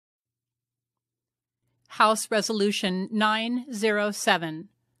House Resolution 907,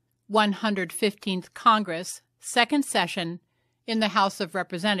 115th Congress, Second Session, in the House of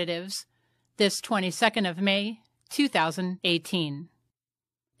Representatives, this 22nd of May, 2018.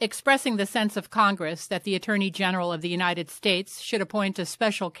 Expressing the sense of Congress that the Attorney General of the United States should appoint a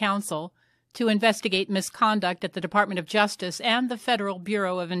special counsel to investigate misconduct at the Department of Justice and the Federal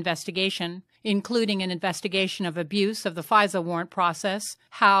Bureau of Investigation, including an investigation of abuse of the FISA warrant process,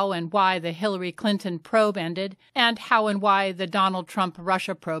 how and why the Hillary Clinton probe ended, and how and why the Donald Trump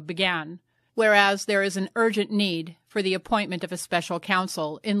Russia probe began. Whereas there is an urgent need for the appointment of a special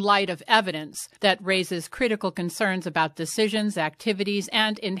counsel in light of evidence that raises critical concerns about decisions, activities,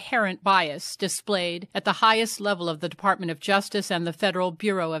 and inherent bias displayed at the highest level of the Department of Justice and the Federal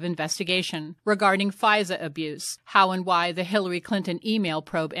Bureau of Investigation regarding FISA abuse, how and why the Hillary Clinton email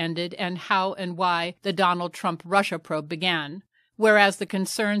probe ended, and how and why the Donald Trump Russia probe began. Whereas the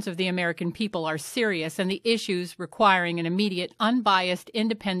concerns of the American people are serious and the issues requiring an immediate, unbiased,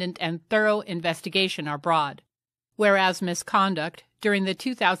 independent, and thorough investigation are broad. Whereas misconduct during the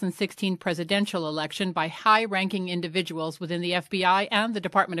 2016 presidential election by high-ranking individuals within the FBI and the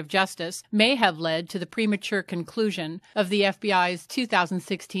Department of Justice may have led to the premature conclusion of the FBI's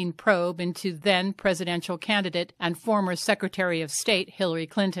 2016 probe into then-presidential candidate and former Secretary of State Hillary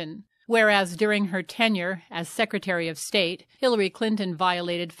Clinton. Whereas during her tenure as Secretary of State, Hillary Clinton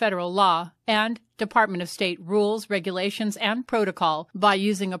violated federal law and Department of State rules, regulations, and protocol by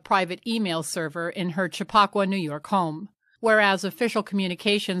using a private email server in her Chappaqua, New York home. Whereas official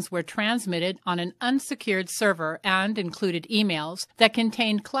communications were transmitted on an unsecured server and included emails that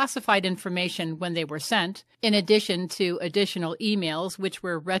contained classified information when they were sent, in addition to additional emails which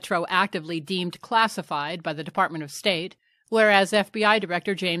were retroactively deemed classified by the Department of State. Whereas FBI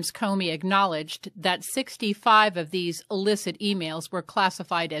Director James Comey acknowledged that 65 of these illicit emails were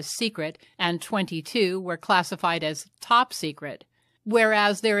classified as secret and 22 were classified as top secret.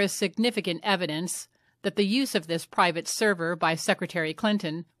 Whereas there is significant evidence that the use of this private server by Secretary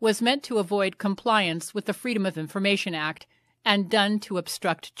Clinton was meant to avoid compliance with the Freedom of Information Act and done to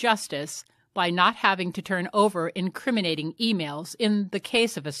obstruct justice by not having to turn over incriminating emails in the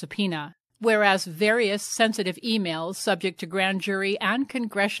case of a subpoena. Whereas various sensitive emails subject to grand jury and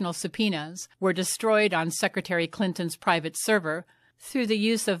congressional subpoenas were destroyed on Secretary Clinton's private server through the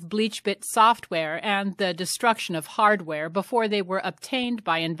use of BleachBit software and the destruction of hardware before they were obtained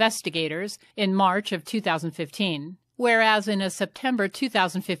by investigators in March of 2015. Whereas in a September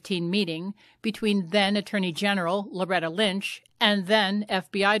 2015 meeting between then Attorney General Loretta Lynch and then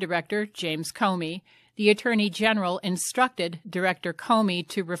FBI Director James Comey, the Attorney General instructed Director Comey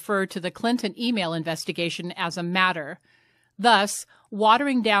to refer to the Clinton email investigation as a matter, thus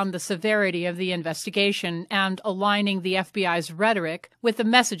watering down the severity of the investigation and aligning the FBI's rhetoric with the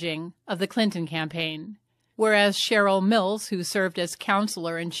messaging of the Clinton campaign. Whereas Cheryl Mills, who served as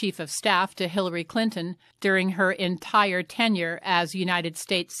counselor and chief of staff to Hillary Clinton during her entire tenure as United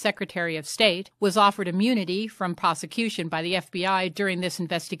States Secretary of State, was offered immunity from prosecution by the FBI during this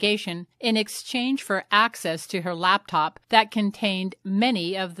investigation in exchange for access to her laptop that contained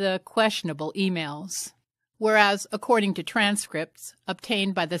many of the questionable emails. Whereas, according to transcripts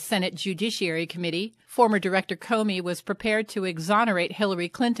obtained by the Senate Judiciary Committee, former Director Comey was prepared to exonerate Hillary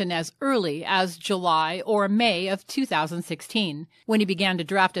Clinton as early as July or May of 2016, when he began to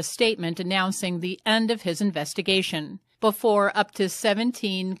draft a statement announcing the end of his investigation, before up to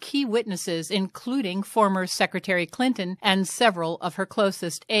 17 key witnesses, including former Secretary Clinton and several of her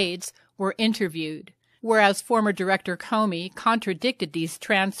closest aides, were interviewed. Whereas former Director Comey contradicted these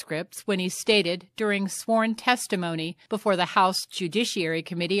transcripts when he stated during sworn testimony before the House Judiciary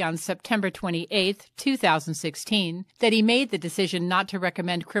Committee on September 28, 2016, that he made the decision not to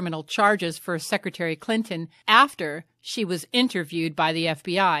recommend criminal charges for Secretary Clinton after she was interviewed by the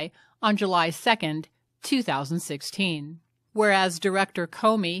FBI on July 2, 2016. Whereas Director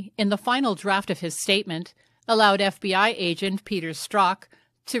Comey, in the final draft of his statement, allowed FBI agent Peter Strzok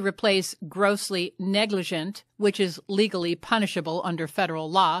to replace grossly negligent, which is legally punishable under federal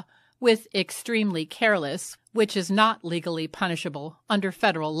law, with extremely careless, which is not legally punishable under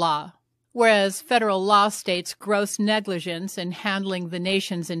federal law. Whereas federal law states gross negligence in handling the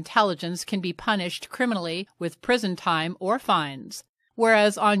nation's intelligence can be punished criminally with prison time or fines.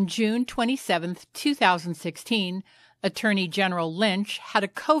 Whereas on June 27, 2016, Attorney General Lynch had a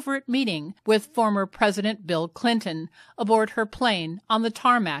covert meeting with former President Bill Clinton aboard her plane on the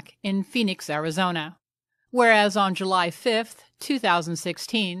tarmac in Phoenix, Arizona. Whereas on July 5,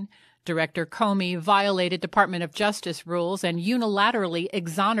 2016, Director Comey violated Department of Justice rules and unilaterally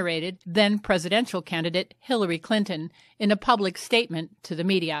exonerated then-presidential candidate Hillary Clinton in a public statement to the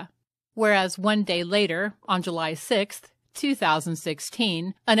media. Whereas 1 day later, on July 6,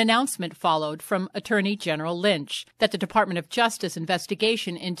 2016, an announcement followed from Attorney General Lynch that the Department of Justice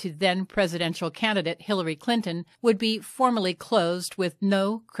investigation into then-presidential candidate Hillary Clinton would be formally closed with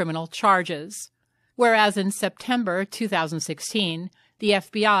no criminal charges. Whereas in September 2016, the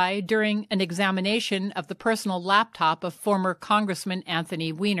FBI, during an examination of the personal laptop of former Congressman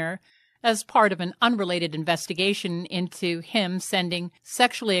Anthony Weiner, as part of an unrelated investigation into him sending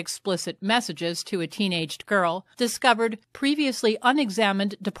sexually explicit messages to a teenaged girl, discovered previously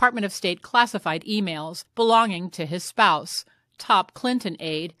unexamined Department of State classified emails belonging to his spouse, top Clinton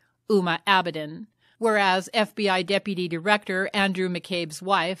aide Huma Abedin. Whereas FBI Deputy Director Andrew McCabe's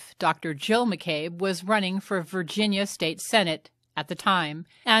wife, Dr. Jill McCabe, was running for Virginia State Senate at the time,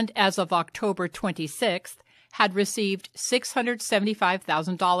 and as of October 26th, had received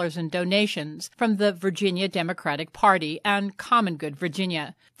 $675,000 in donations from the Virginia Democratic Party and Common Good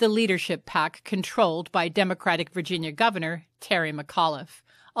Virginia, the leadership PAC controlled by Democratic Virginia Governor Terry McAuliffe,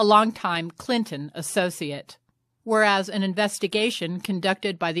 a longtime Clinton associate. Whereas an investigation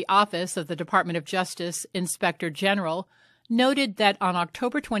conducted by the Office of the Department of Justice Inspector General noted that on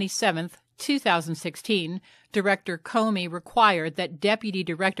October 27, 2016, Director Comey required that Deputy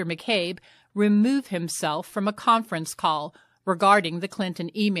Director McCabe remove himself from a conference call regarding the Clinton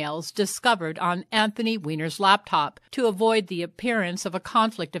emails discovered on Anthony Weiner's laptop to avoid the appearance of a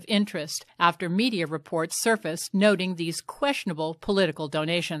conflict of interest after media reports surfaced noting these questionable political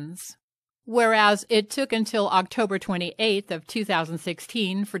donations. Whereas it took until October 28th of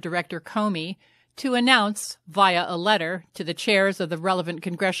 2016 for Director Comey to announce via a letter to the chairs of the relevant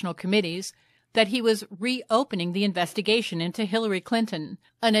congressional committees that he was reopening the investigation into Hillary Clinton,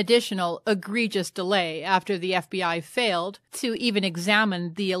 an additional egregious delay after the FBI failed to even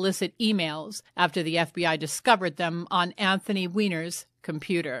examine the illicit emails after the FBI discovered them on Anthony Weiner's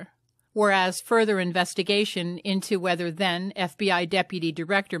computer. Whereas further investigation into whether then FBI Deputy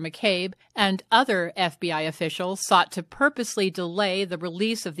Director McCabe and other FBI officials sought to purposely delay the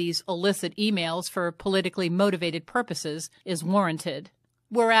release of these illicit emails for politically motivated purposes is warranted.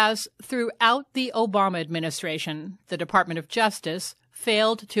 Whereas throughout the Obama administration, the Department of Justice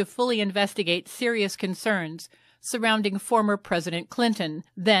failed to fully investigate serious concerns surrounding former President Clinton,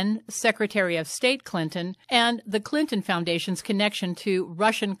 then Secretary of State Clinton, and the Clinton Foundation's connection to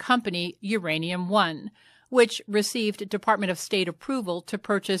Russian company Uranium One, which received Department of State approval to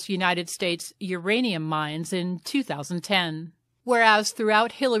purchase United States uranium mines in 2010. Whereas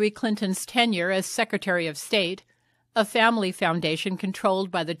throughout Hillary Clinton's tenure as Secretary of State, a family foundation controlled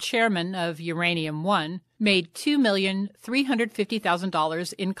by the chairman of Uranium One made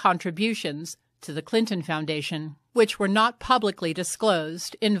 $2,350,000 in contributions to the Clinton Foundation, which were not publicly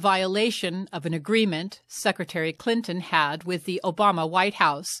disclosed in violation of an agreement Secretary Clinton had with the Obama White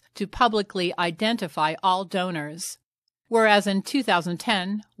House to publicly identify all donors. Whereas in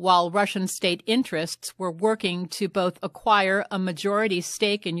 2010, while Russian state interests were working to both acquire a majority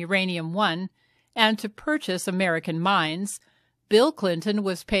stake in Uranium One and to purchase American mines, Bill Clinton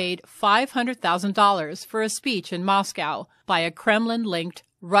was paid $500,000 for a speech in Moscow by a Kremlin-linked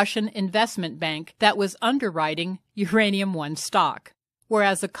Russian investment bank that was underwriting Uranium One stock.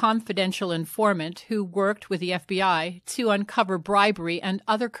 Whereas a confidential informant who worked with the FBI to uncover bribery and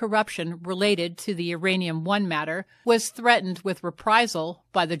other corruption related to the Uranium One matter was threatened with reprisal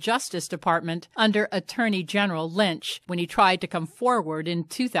by the Justice Department under Attorney General Lynch when he tried to come forward in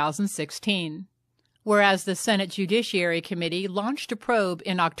 2016. Whereas the Senate Judiciary Committee launched a probe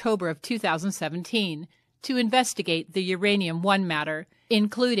in October of 2017 to investigate the Uranium One matter,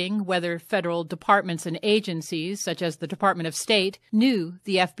 including whether federal departments and agencies, such as the Department of State, knew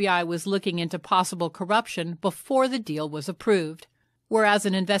the FBI was looking into possible corruption before the deal was approved. Whereas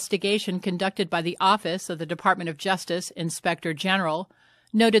an investigation conducted by the Office of the Department of Justice Inspector General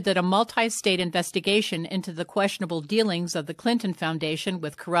noted that a multi-state investigation into the questionable dealings of the Clinton Foundation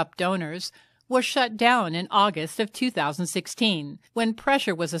with corrupt donors was shut down in August of 2016, when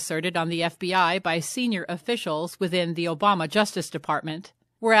pressure was asserted on the FBI by senior officials within the Obama Justice Department.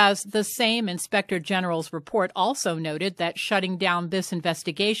 Whereas the same Inspector General's report also noted that shutting down this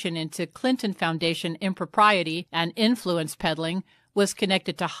investigation into Clinton Foundation impropriety and influence peddling was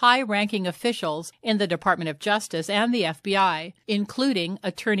connected to high-ranking officials in the Department of Justice and the FBI, including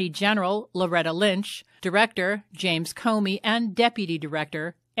Attorney General Loretta Lynch, Director James Comey, and Deputy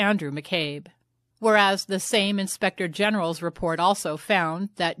Director Andrew McCabe. Whereas the same Inspector General's report also found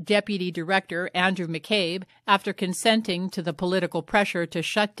that Deputy Director Andrew McCabe, after consenting to the political pressure to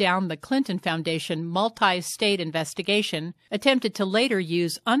shut down the Clinton Foundation multi-state investigation, attempted to later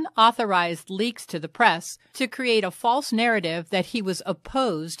use unauthorized leaks to the press to create a false narrative that he was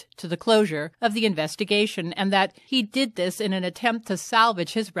opposed to the closure of the investigation and that he did this in an attempt to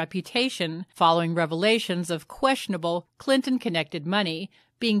salvage his reputation following revelations of questionable Clinton-connected money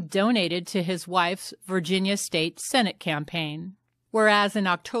being donated to his wife's Virginia State Senate campaign. Whereas in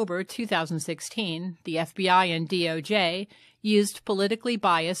October 2016, the FBI and DOJ used politically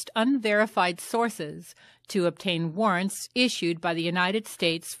biased, unverified sources to obtain warrants issued by the United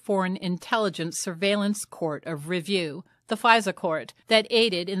States Foreign Intelligence Surveillance Court of Review, the FISA court, that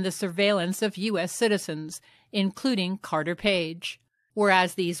aided in the surveillance of U.S. citizens, including Carter Page.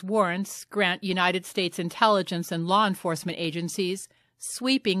 Whereas these warrants grant United States intelligence and law enforcement agencies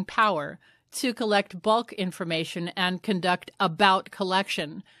sweeping power to collect bulk information and conduct about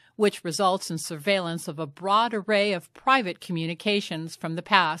collection, which results in surveillance of a broad array of private communications from the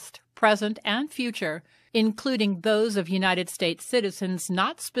past, present, and future, including those of United States citizens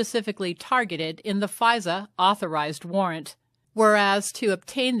not specifically targeted in the FISA authorized warrant. Whereas to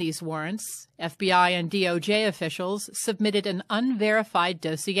obtain these warrants, FBI and DOJ officials submitted an unverified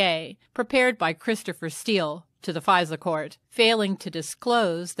dossier prepared by Christopher Steele to the FISA court, failing to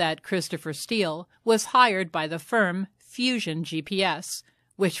disclose that Christopher Steele was hired by the firm Fusion GPS,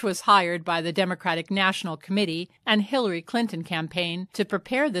 which was hired by the Democratic National Committee and Hillary Clinton campaign to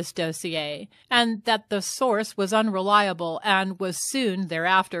prepare this dossier, and that the source was unreliable and was soon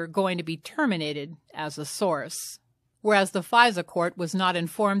thereafter going to be terminated as a source. Whereas the FISA court was not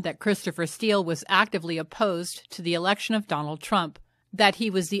informed that Christopher Steele was actively opposed to the election of Donald Trump, that he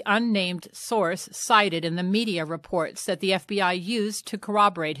was the unnamed source cited in the media reports that the FBI used to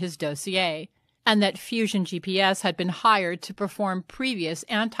corroborate his dossier, and that Fusion GPS had been hired to perform previous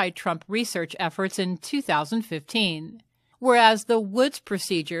anti-Trump research efforts in 2015. Whereas the Woods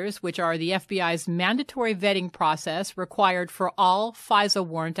procedures, which are the FBI's mandatory vetting process required for all FISA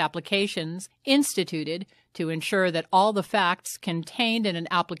warrant applications, instituted to ensure that all the facts contained in an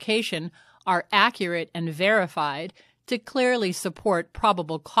application are accurate and verified, to clearly support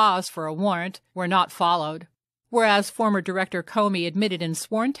probable cause for a warrant, were not followed. Whereas former Director Comey admitted in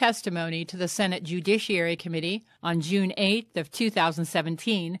sworn testimony to the Senate Judiciary Committee on June 8th of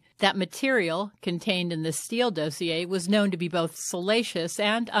 2017 that material contained in the Steele dossier was known to be both salacious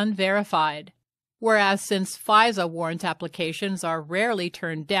and unverified. Whereas since FISA warrant applications are rarely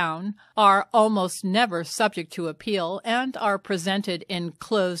turned down, are almost never subject to appeal, and are presented in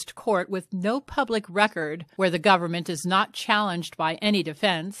closed court with no public record where the government is not challenged by any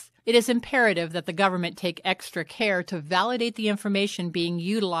defense, it is imperative that the government take extra care to validate the information being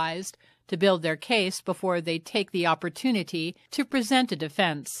utilized to build their case before they take the opportunity to present a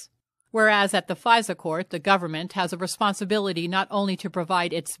defense. Whereas at the FISA court, the government has a responsibility not only to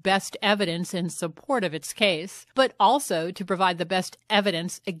provide its best evidence in support of its case, but also to provide the best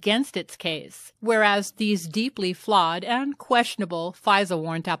evidence against its case. Whereas these deeply flawed and questionable FISA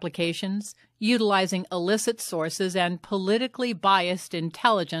warrant applications, utilizing illicit sources and politically biased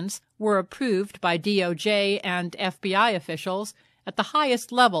intelligence, were approved by DOJ and FBI officials at the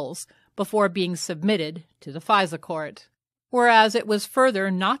highest levels before being submitted to the FISA court. Whereas it was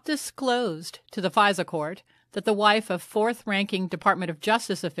further not disclosed to the FISA court that the wife of fourth-ranking Department of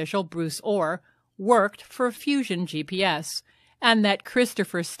Justice official Bruce Ohr worked for Fusion GPS, and that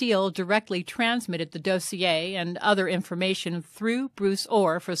Christopher Steele directly transmitted the dossier and other information through Bruce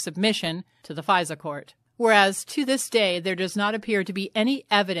Ohr for submission to the FISA court. Whereas to this day there does not appear to be any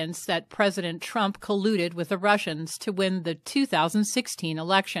evidence that President Trump colluded with the Russians to win the 2016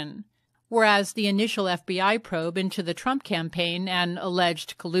 election. Whereas the initial FBI probe into the Trump campaign and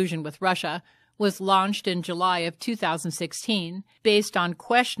alleged collusion with Russia was launched in July of 2016 based on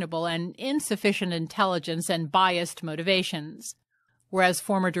questionable and insufficient intelligence and biased motivations. Whereas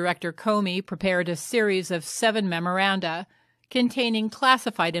former Director Comey prepared a series of 7 memoranda containing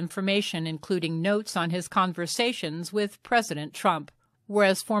classified information, including notes on his conversations with President Trump.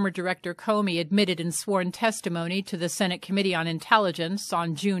 Whereas former Director Comey admitted in sworn testimony to the Senate Committee on Intelligence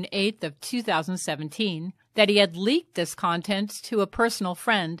on June 8th of 2017 that he had leaked this content to a personal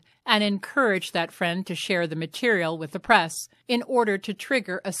friend and encouraged that friend to share the material with the press in order to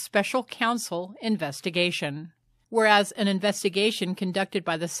trigger a special counsel investigation. Whereas an investigation conducted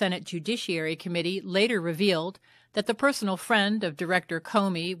by the Senate Judiciary Committee later revealed that the personal friend of Director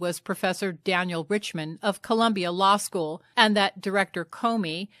Comey was Professor Daniel Richman of Columbia Law School, and that Director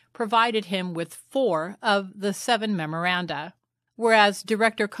Comey provided him with 4 of the 7 memoranda. Whereas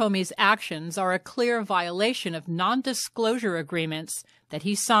Director Comey's actions are a clear violation of non-disclosure agreements that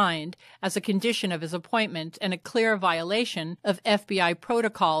he signed as a condition of his appointment and a clear violation of FBI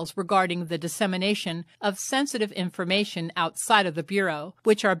protocols regarding the dissemination of sensitive information outside of the Bureau,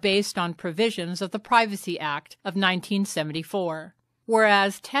 which are based on provisions of the Privacy Act of 1974.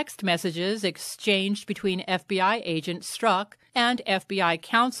 Whereas text messages exchanged between FBI agent Strzok and FBI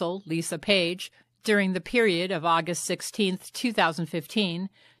counsel Lisa Page during the period of August 16, 2015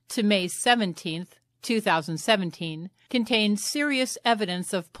 to May 17, 2017, contained serious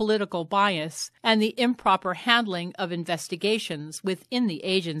evidence of political bias and the improper handling of investigations within the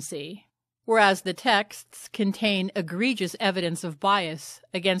agency. Whereas the texts contain egregious evidence of bias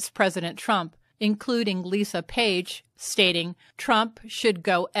against President Trump, including Lisa Page stating Trump should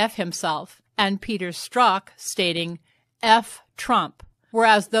go F himself and Peter Strzok stating F Trump.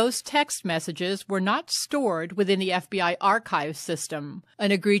 Whereas those text messages were not stored within the FBI archive system,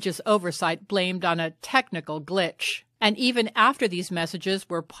 an egregious oversight blamed on a technical glitch. And even after these messages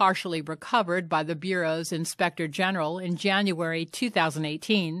were partially recovered by the Bureau's Inspector General in January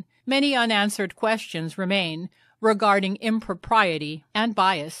 2018, many unanswered questions remain regarding impropriety and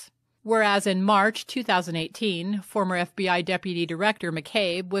bias. Whereas in March 2018, former FBI Deputy Director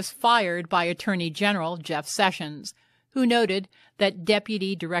McCabe was fired by Attorney General Jeff Sessions, who noted that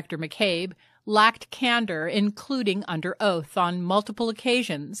Deputy Director McCabe lacked candor, including under oath, on multiple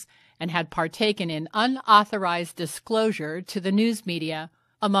occasions, and had partaken in unauthorized disclosure to the news media,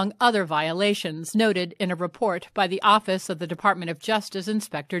 among other violations noted in a report by the Office of the Department of Justice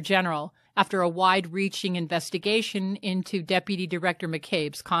Inspector General after a wide-reaching investigation into Deputy Director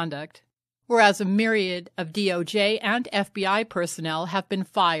McCabe's conduct. Whereas a myriad of DOJ and FBI personnel have been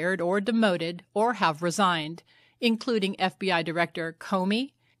fired or demoted or have resigned, including FBI Director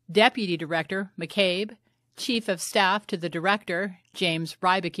Comey, Deputy Director McCabe, Chief of Staff to the Director James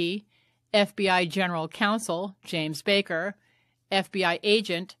Rybicki, FBI General Counsel James Baker, FBI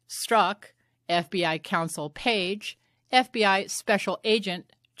Agent Strzok, FBI Counsel Page, FBI Special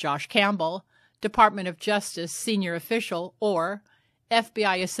Agent Josh Campbell, Department of Justice Senior Official Orr,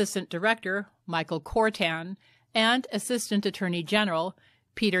 FBI Assistant Director Michael Cortan, and Assistant Attorney General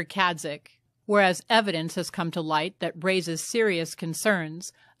Peter Kadzik. Whereas evidence has come to light that raises serious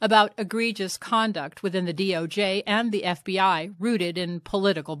concerns about egregious conduct within the DOJ and the FBI rooted in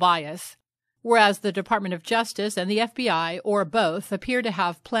political bias. Whereas the Department of Justice and the FBI, or both, appear to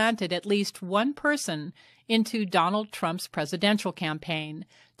have planted at least one person into Donald Trump's presidential campaign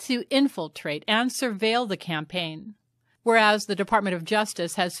to infiltrate and surveil the campaign. Whereas the Department of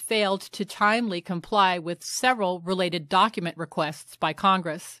Justice has failed to timely comply with several related document requests by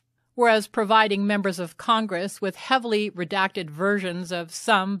Congress. Whereas providing members of Congress with heavily redacted versions of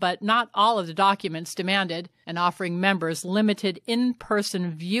some but not all of the documents demanded and offering members limited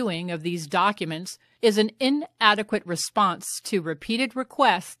in-person viewing of these documents is an inadequate response to repeated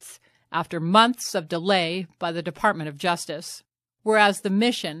requests after months of delay by the Department of Justice. Whereas the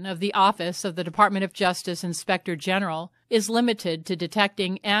mission of the Office of the Department of Justice Inspector General is limited to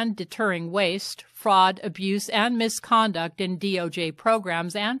detecting and deterring waste, fraud, abuse, and misconduct in DOJ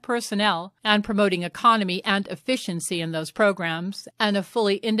programs and personnel, and promoting economy and efficiency in those programs, and a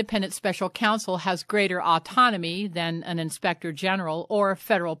fully independent special counsel has greater autonomy than an inspector general or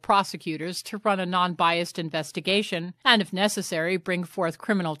federal prosecutors to run a non-biased investigation, and if necessary, bring forth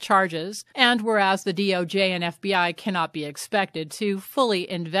criminal charges, and whereas the DOJ and FBI cannot be expected to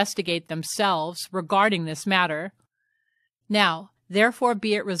fully investigate themselves regarding this matter. Now, therefore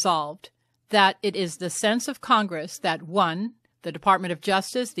be it resolved that it is the sense of Congress that 1. The Department of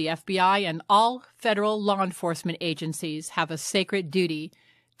Justice, the FBI, and all federal law enforcement agencies have a sacred duty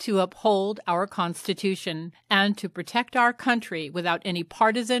to uphold our Constitution and to protect our country without any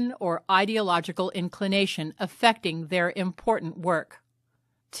partisan or ideological inclination affecting their important work.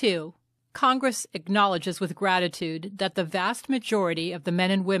 2. Congress acknowledges with gratitude that the vast majority of the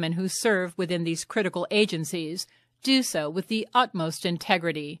men and women who serve within these critical agencies do so with the utmost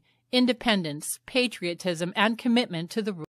integrity, independence, patriotism, and commitment to the rule